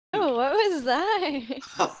Oh, what was that?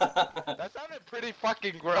 That sounded pretty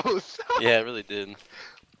fucking gross. Yeah, it really did.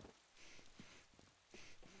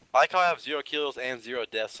 I like how I have 0 kills and 0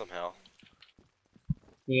 deaths somehow.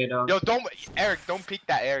 Yeah, dog. Yo, Eric, don't peek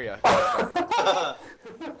that area.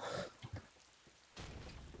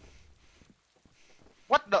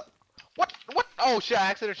 What the? What? Oh shit! I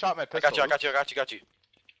accidentally shot my pistol. I got you.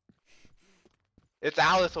 It's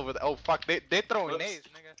Alice over there. Oh fuck! They throwing nades,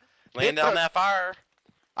 nigga. Laying down that fire.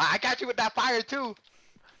 I got you with that fire too.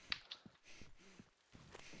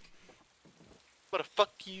 What the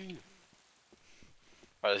fuck you?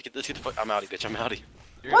 Alright, let's get the fuck. I'm outie, bitch. I'm outie.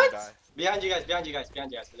 You're What? gonna die. Behind you guys.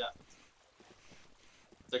 Good job.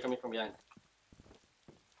 They're coming from behind.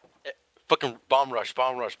 Fucking bomb rush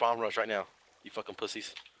right now. You fucking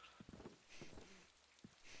pussies.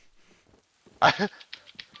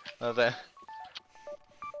 Oh, there.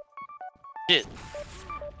 Shit.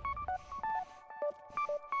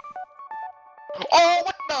 Oh,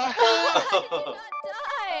 what the hell? Not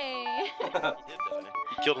die. He did die.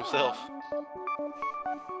 He killed himself.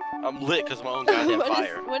 I'm lit because my own goddamn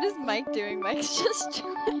fire. What is Mike doing? Mike's just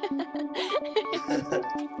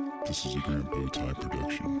This is a Grand Bow Tie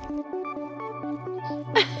production.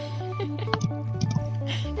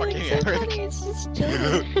 Fucking It's so Eric. funny, it's just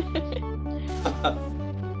chilling.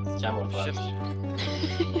 Camouflage.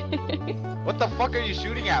 What the fuck are you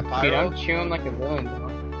shooting at, Pyro? Dude, I'm chewing like a villain, dog.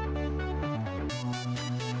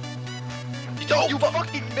 Oh, you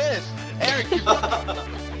fucking missed! Eric, you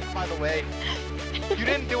fucking by the way. You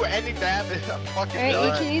didn't do any damage. I'm fucking Alright, you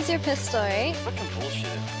done. can use your pistol, right? Fucking bullshit.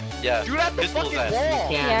 Yeah. Shoot at the pistol's fucking ass.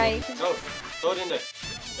 wall! Yeah, you can. Throw it in there.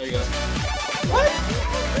 There you go.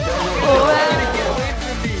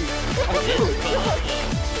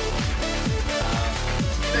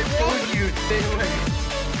 They told you, stay away.